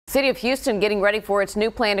City of Houston getting ready for its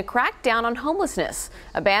new plan to crack down on homelessness.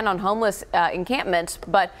 A ban on homeless encampments,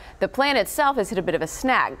 but the plan itself has hit a bit of a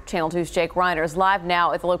snag. Channel 2's Jake Reiner is live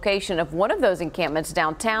now at the location of one of those encampments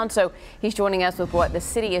downtown, so he's joining us with what the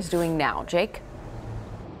city is doing now. Jake?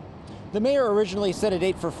 The mayor originally set a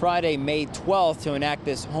date for Friday, May 12th, to enact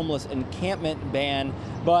this homeless encampment ban,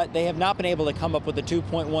 but they have not been able to come up with the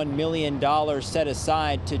 $2.1 million set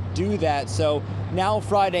aside to do that. So now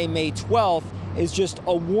Friday, May 12th, is just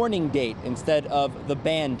a warning date instead of the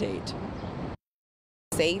ban date.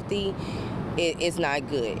 Safety is not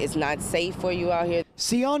good. It's not safe for you out here.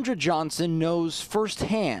 Ciandra Johnson knows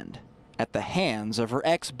firsthand at the hands of her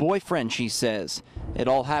ex-boyfriend, she says. It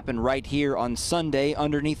all happened right here on Sunday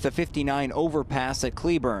underneath the 59 overpass at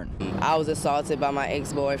Cleburne. I was assaulted by my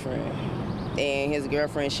ex-boyfriend, and his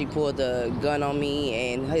girlfriend, she pulled a gun on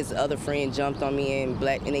me, and his other friend jumped on me, and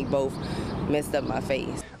they both messed up my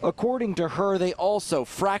face. According to her, they also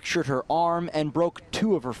fractured her arm and broke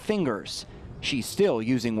 2 of her fingers. She's still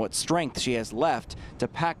using what strength she has left to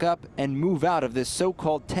pack up and move out of this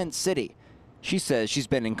so-called tent city. She says she's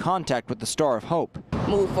been in contact with the Star of Hope.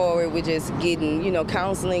 Move forward with just getting,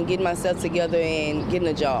 counseling, getting myself together and getting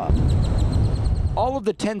a job. All of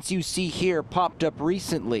the tents you see here popped up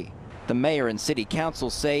recently. The mayor and city council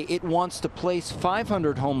say it wants to place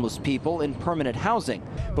 500 homeless people in permanent housing,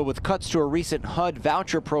 but with cuts to a recent HUD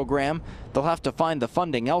voucher program, they'll have to find the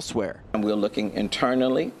funding elsewhere. And we're looking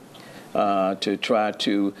internally to try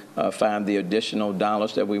to find the additional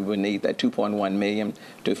dollars that we would need, that $2.1 million,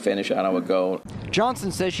 to finish out our goal.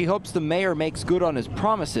 Johnson says she hopes the mayor makes good on his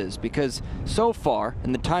promises because so far,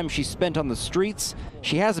 in the time she's spent on the streets,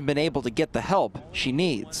 she hasn't been able to get the help she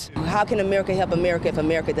needs. How can America help America if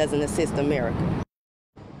America doesn't assist America?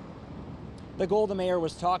 The goal the mayor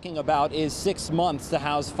was talking about is 6 months to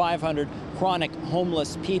house 500 chronic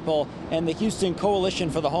homeless people, and the Houston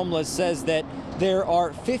Coalition for the Homeless says that there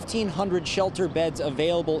are 1,500 shelter beds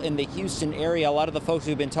available in the Houston area. A lot of the folks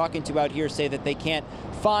we've been talking to out here say that they can't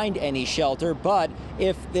find any shelter, but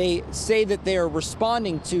if they say that they are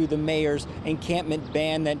responding to the mayor's encampment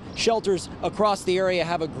ban, that shelters across the area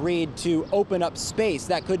have agreed to open up space.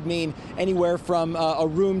 That could mean anywhere from a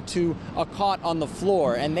room to a cot on the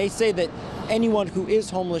floor, and they say that anyone who is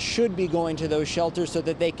homeless should be going to those shelters so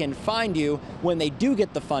that they can find you when they do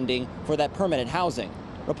get the funding for that permanent housing.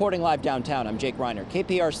 Reporting live downtown, I'm Jake Reiner,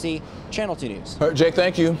 KPRC, Channel 2 News. Jake,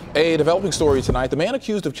 thank you. A developing story tonight. The man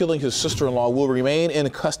accused of killing his sister-in-law will remain in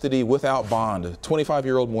custody without bond.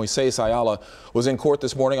 25-year-old Moises Ayala was in court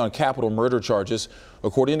this morning on capital murder charges.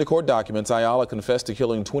 According to court documents, Ayala confessed to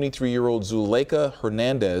killing 23-year-old Zuleika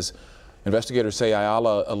Hernandez. Investigators say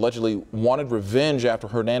Ayala allegedly wanted revenge after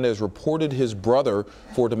Hernandez reported his brother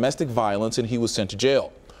for domestic violence and he was sent to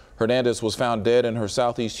jail. Hernandez was found dead in her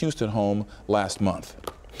Southeast Houston home last month.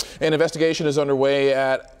 An investigation is underway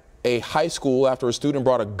at a high school after a student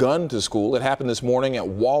brought a gun to school. It happened this morning at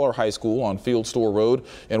Waller High School on Field Store Road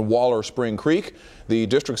in Waller Spring Creek. The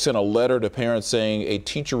district sent a letter to parents saying a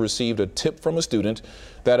teacher received a tip from a student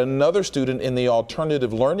that another student in the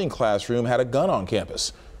alternative learning classroom had a gun on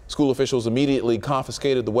campus. School officials immediately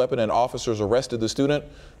confiscated the weapon and officers arrested the student.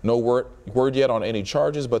 No word yet on any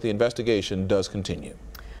charges, but the investigation does continue.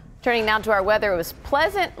 Turning now to our weather, it was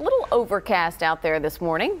pleasant, a little overcast out there this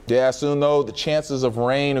morning. Yeah, soon though, the chances of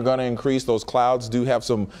rain are going to increase. Those clouds do have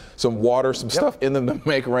some water, some stuff in them to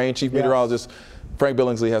make rain. Chief Meteorologist Frank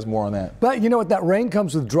Billingsley has more on that. But you know what? That rain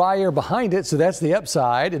comes with dry air behind it, so that's the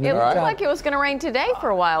upside. And it looked like it was going to rain today for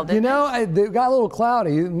a while, didn't it? It got a little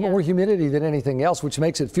cloudy, more humidity than anything else, which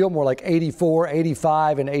makes it feel more like 84,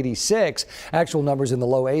 85, and 86. Actual numbers in the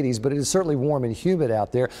low 80s, but it is certainly warm and humid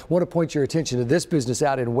out there. I want to point your attention to this business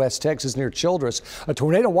out in West Texas near Childress. A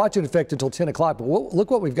tornado watch in effect until 10 o'clock. But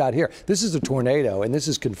look what we've got here. This is a tornado, and this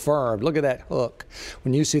is confirmed. Look at that hook.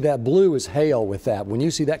 When you see that blue is hail with that. When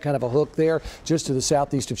you see that kind of a hook there, just to the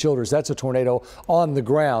southeast of Childress, that's a tornado on the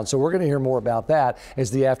ground. So we're going to hear more about that as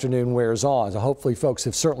the afternoon wears on. So hopefully folks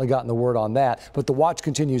have certainly gotten the word on that. But the watch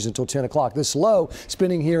continues until 10 o'clock. This low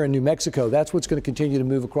spinning here in New Mexico, that's what's going to continue to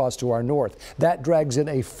move across to our north. That drags in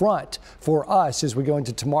a front for us as we go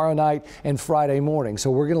into tomorrow night and Friday morning. So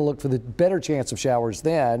we're going to look for the better chance of showers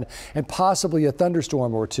then and possibly a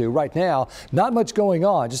thunderstorm or two. Right now, not much going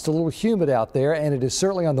on, just a little humid out there, and it is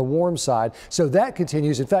certainly on the warm side. So that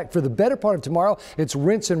continues. In fact, for the better part of tomorrow, it's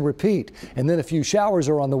rinse and repeat, and then a few showers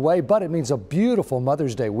are on the way, but it means a beautiful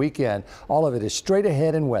Mother's Day weekend. All of it is straight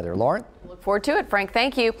ahead in weather. Lauren? Look forward to it, Frank.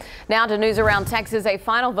 Thank you. Now to news around Texas. A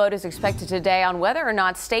final vote is expected today on whether or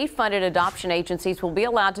not state-funded adoption agencies will be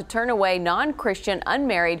allowed to turn away non-Christian,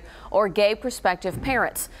 unmarried, or gay prospective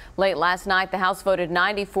parents. Late last night, the House voted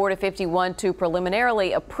 94-51 to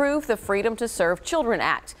preliminarily approve the Freedom to Serve Children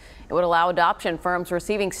Act. It would allow adoption firms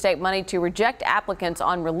receiving state money to reject applicants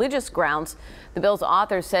on religious grounds. The bill's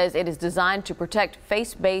author says it is designed to protect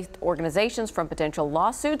faith-based organizations from potential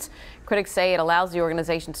lawsuits. Critics say it allows the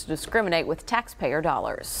organizations to discriminate with taxpayer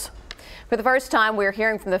dollars. For the first time, we're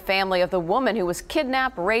hearing from the family of the woman who was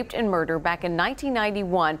kidnapped, raped, and murdered back in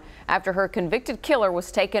 1991 after her convicted killer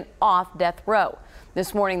was taken off death row.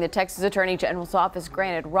 This morning, the Texas Attorney General's office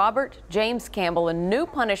granted Robert James Campbell a new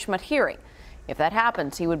punishment hearing. If that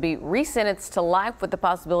happens, he would be resentenced to life with the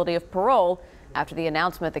possibility of parole. After the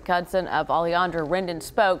announcement, the cousin of Alejandra Rendon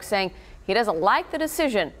spoke, saying he doesn't like the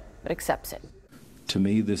decision, but accepts it. To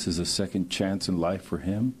me, this is a second chance in life for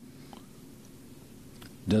him.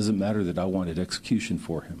 Doesn't matter that I wanted execution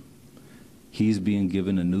for him. He's being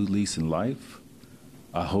given a new lease in life.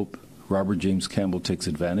 I hope Robert James Campbell takes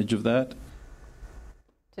advantage of that.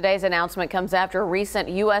 Today's announcement comes after a recent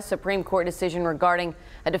U.S. Supreme Court decision regarding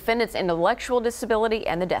a defendant's intellectual disability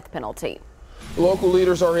and the death penalty. Local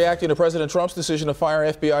leaders are reacting to President Trump's decision to fire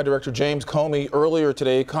FBI Director James Comey. Earlier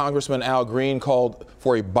today, Congressman Al Green called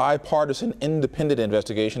for a bipartisan independent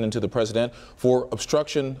investigation into the president for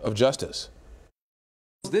obstruction of justice.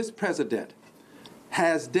 This president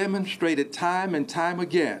has demonstrated time and time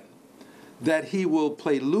again that he will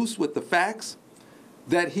play loose with the facts,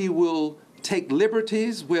 that he will take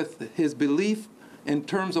liberties with his belief in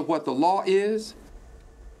terms of what the law is.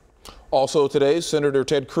 Also today, Senator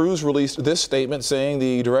Ted Cruz released this statement saying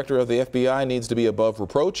the director of the FBI needs to be above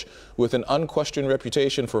reproach with an unquestioned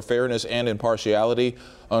reputation for fairness and impartiality.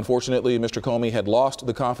 Unfortunately, Mr. Comey had lost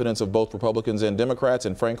the confidence of both Republicans and Democrats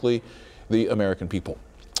and, frankly, the American people.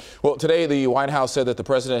 Well, today the White House said that the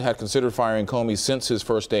president had considered firing Comey since his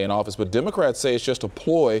first day in office, but Democrats say it's just a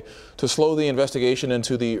ploy to slow the investigation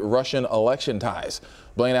into the Russian election ties.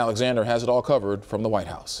 Blaine Alexander has it all covered from the White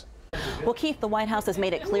House. Well, Keith, the White House has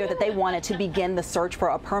made it clear that they wanted to begin the search for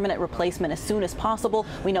a permanent replacement as soon as possible.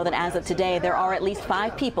 We know that as of today, there are at least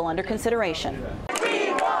 5 people under consideration.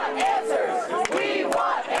 We want answers! We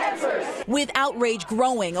want answers! With outrage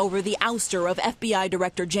growing over the ouster of FBI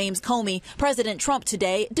Director James Comey, President Trump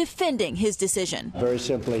today defending his decision. Very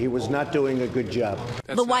simply, he was not doing a good job.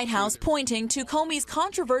 The White House pointing to Comey's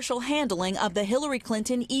controversial handling of the Hillary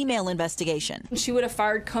Clinton email investigation. She would have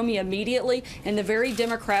fired Comey immediately, and the very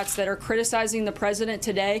Democrats that are criticizing the president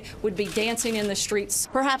today would be dancing in the streets.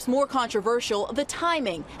 Perhaps more controversial, the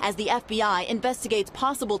timing as the FBI investigates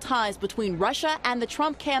possible ties between Russia and the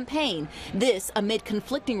Trump campaign. This amid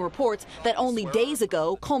conflicting reports that only days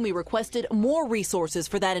ago Comey requested more resources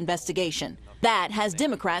for that investigation. That has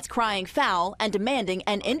Democrats crying foul and demanding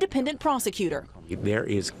an independent prosecutor. There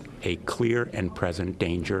is a clear and present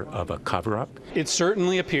danger of a cover-up. It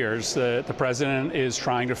certainly appears that the president is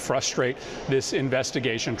trying to frustrate this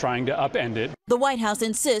investigation, trying to upend it. The White House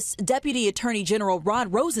insists Deputy Attorney General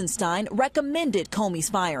Rod Rosenstein recommended Comey's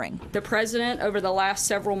firing. The president, over the last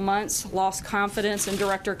several months, lost confidence in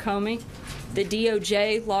Director Comey. The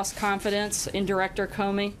DOJ lost confidence in Director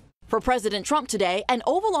Comey. For President Trump today, an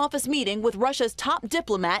Oval Office meeting with Russia's top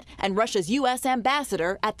diplomat and Russia's U.S.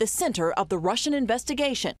 ambassador at the center of the Russian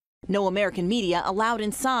investigation. No American media allowed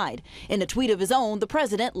inside. In a tweet of his own, the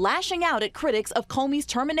president lashing out at critics of Comey's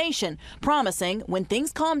termination, promising when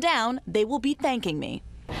things calm down, they will be thanking me.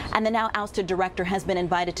 And the now ousted director has been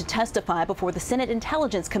invited to testify before the Senate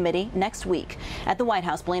Intelligence Committee next week. At the White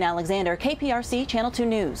House, Blaine Alexander, KPRC Channel 2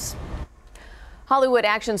 News. Hollywood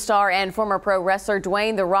action star and former pro wrestler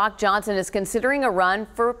Dwayne "The Rock" Johnson is considering a run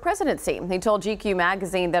for presidency. He told GQ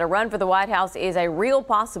magazine that a run for the White House is a real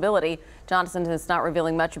possibility. Johnson is not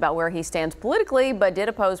revealing much about where he stands politically, but did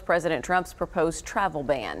oppose President Trump's proposed travel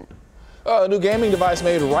ban. A new gaming device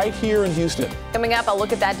made right here in Houston. Coming up, I'll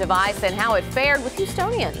look at that device and how it fared with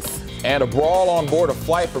Houstonians. And a brawl on board a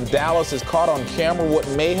flight from Dallas is caught on camera. What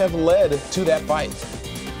may have led to that fight?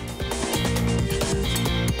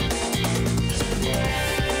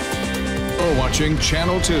 You're watching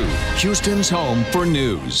Channel 2, Houston's home for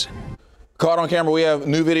news. Caught on camera, we have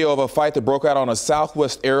new video of a fight that broke out on a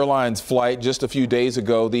Southwest Airlines flight just a few days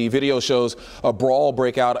ago. The video shows a brawl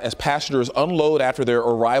break out as passengers unload after their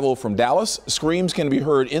arrival from Dallas. Screams can be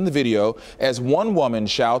heard in the video as one woman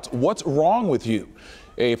shouts, "What's wrong with you?"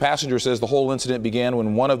 A passenger says the whole incident began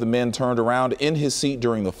when one of the men turned around in his seat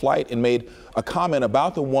during the flight and made a comment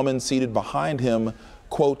about the woman seated behind him,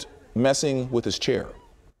 quote, messing with his chair.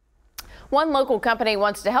 One local company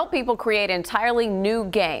wants to help people create entirely new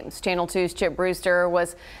games. Channel 2's Chip Brewster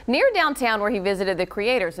was near downtown where he visited the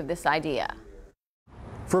creators of this idea.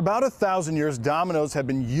 For about 1,000 years, dominoes have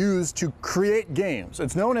been used to create games.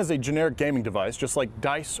 It's known as a generic gaming device, just like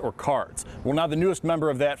dice or cards. Well, now the newest member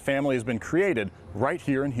of that family has been created right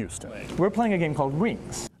here in Houston. We're playing a game called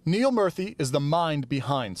Rings. Neil Murphy is the mind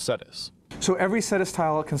behind Cetis. So every Cetis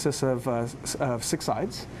tile consists of 6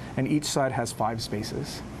 sides, and each side has 5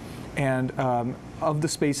 spaces. And of the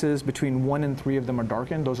spaces, between 1 and 3 of them are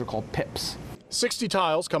darkened. Those are called pips. 60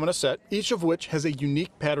 tiles come in a set, each of which has a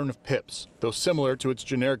unique pattern of pips. Though similar to its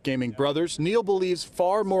generic gaming brothers, Neil believes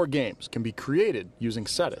far more games can be created using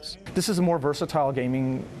Cetis. This is a more versatile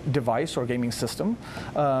gaming device or gaming system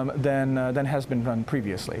than has been run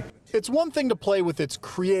previously. It's one thing to play with its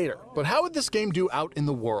creator, but how would this game do out in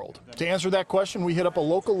the world? To answer that question, we hit up a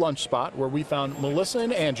local lunch spot where we found Melissa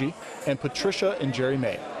and Angie and Patricia and Jerry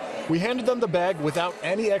May. We handed them the bag without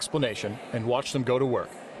any explanation and watched them go to work.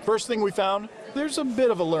 First thing we found, there's a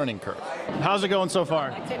bit of a learning curve. How's it going so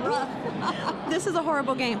far? This is a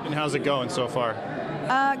horrible game. And how's it going so far?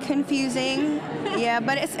 Confusing, yeah,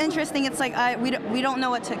 but it's interesting. It's like we don't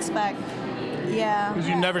know what to expect. Yeah. Because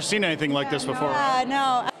you've never seen anything like this before.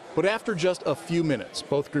 No. But after just a few minutes,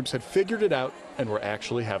 both groups had figured it out and were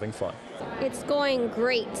actually having fun. It's going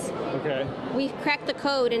great. Okay. We cracked the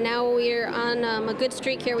code and now we're on a good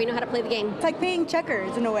streak here. We know how to play the game. It's like playing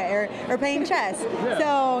checkers in a way, or playing chess. Yeah.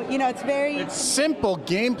 So, you know, it's simple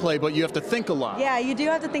gameplay, but you have to think a lot. Yeah, you do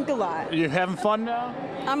have to think a lot. Are you having fun now?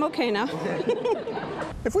 I'm okay now.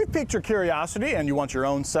 If we've piqued your curiosity and you want your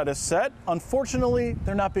own Cetis set, unfortunately,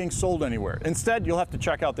 they're not being sold anywhere. Instead, you'll have to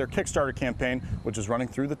check out their Kickstarter campaign, which is running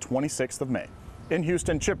through the 26th of May. In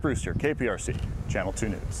Houston, Chip Brewster, KPRC, Channel 2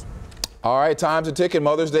 News. All right, time's a ticking.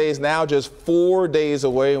 Mother's Day is now just 4 days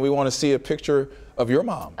away, and we want to see a picture of your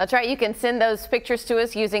mom. That's right. You can send those pictures to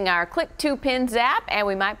us using our Click 2 Pins app, and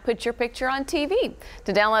we might put your picture on TV.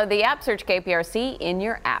 To download the app, search KPRC in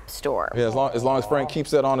your app store. Yeah, as long as Frank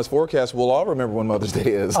keeps that on his forecast, we'll all remember when Mother's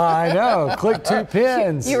Day is. I know. Click 2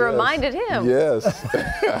 Pins. You reminded him. Yes.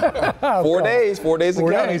 4 days. 4 days.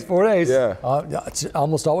 4 days. 4 days. Yeah. It's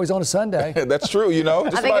almost always on a Sunday. That's true. You know,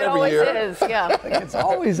 just I think about it every always year. is. Yeah. I think it's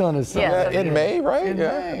always on a Sunday. Yeah, in May, right? In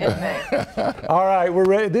May. All right, we're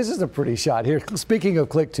ready. This is a pretty shot here. Speaking of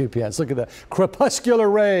Click 2 Pins, look at the crepuscular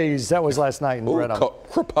rays. That was last night in Brenham.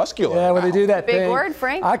 Crepuscular. Yeah, when they do that Big thing. word,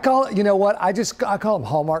 Frank. I call it, you know what? I call them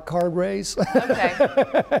Hallmark card rays.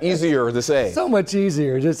 Okay. Easier to say. So much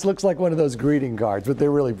easier. It just looks like one of those greeting cards, but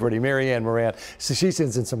they're really pretty. Marianne Moran. So she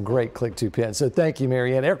sends in some great Click 2 Pins. So thank you,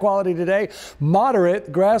 Marianne. Air quality today,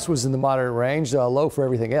 moderate. Grass was in the moderate range, low for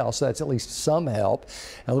everything else. So that's at least some help.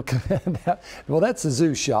 And look at that. Well, that's a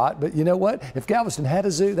zoo shot, but you know what? If Galveston had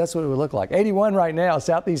a zoo, that's what it would look like. 81 right now,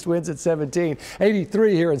 southeast winds at 17.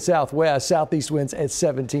 83 here in southwest, southeast winds at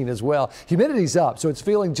 17 as well. Humidity's up, so it's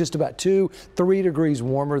feeling just about 2-3 degrees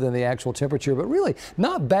warmer than the actual temperature, but really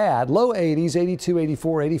not bad. Low 80s, 82,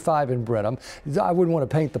 84, 85 in Brenham. I wouldn't want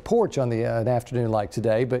to paint the porch on an afternoon like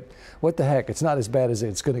today, but what the heck, it's not as bad as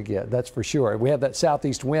it's going to get, that's for sure. We have that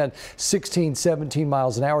southeast wind, 16, 17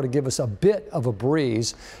 miles an hour to give us a bit of a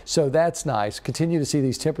breeze, so that's nice. Continue to see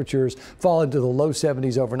these temperatures fall into the low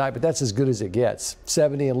 70s overnight, but that's as good as it gets.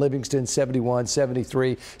 70 in Livingston, 71,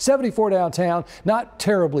 73, 74 downtown, not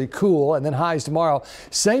terribly cool, and then highs tomorrow.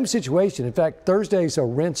 Same situation. In fact, Thursday's a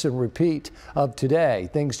rinse and repeat of today.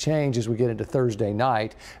 Things change as we get into Thursday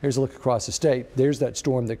night. Here's a look across the state. There's that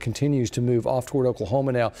storm that continues to move off toward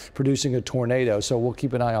Oklahoma now, producing a tornado, so we'll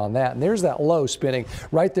keep an eye on that. And there's that low spinning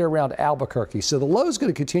right there around Albuquerque. So the low is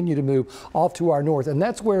going to continue to move off to our north, and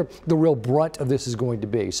that's where the real brunt of this is going to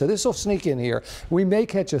be. So this will sneak in here. We may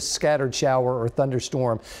catch a scattered shower or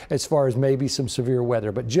thunderstorm as far as maybe some severe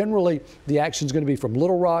weather, but generally the action is going to be from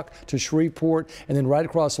Little Rock to Shreveport and then right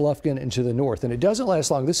across Lufkin and to the north. And it doesn't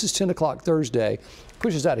last long. This is 10 o'clock Thursday.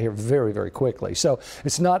 Pushes out of here very, very quickly. So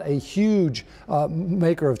it's not a huge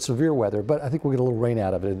maker of severe weather, but I think we'll get a little rain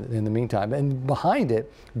out of it in the meantime. And behind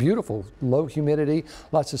it, beautiful low humidity,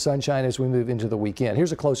 lots of sunshine as we move into the weekend.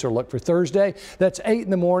 Here's a closer look for Thursday. That's 8 in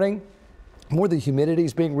the morning. More of the humidity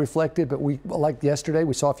is being reflected, but like yesterday,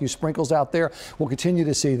 we saw a few sprinkles out there. We'll continue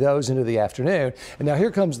to see those into the afternoon. And now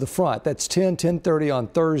here comes the front. That's 10:30 on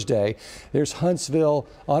Thursday. There's Huntsville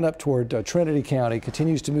on up toward Trinity County.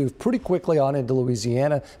 Continues to move pretty quickly on into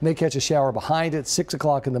Louisiana. May catch a shower behind it, 6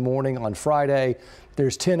 o'clock in the morning on Friday.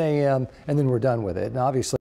 There's 10 a.m. and then we're done with it. And obviously,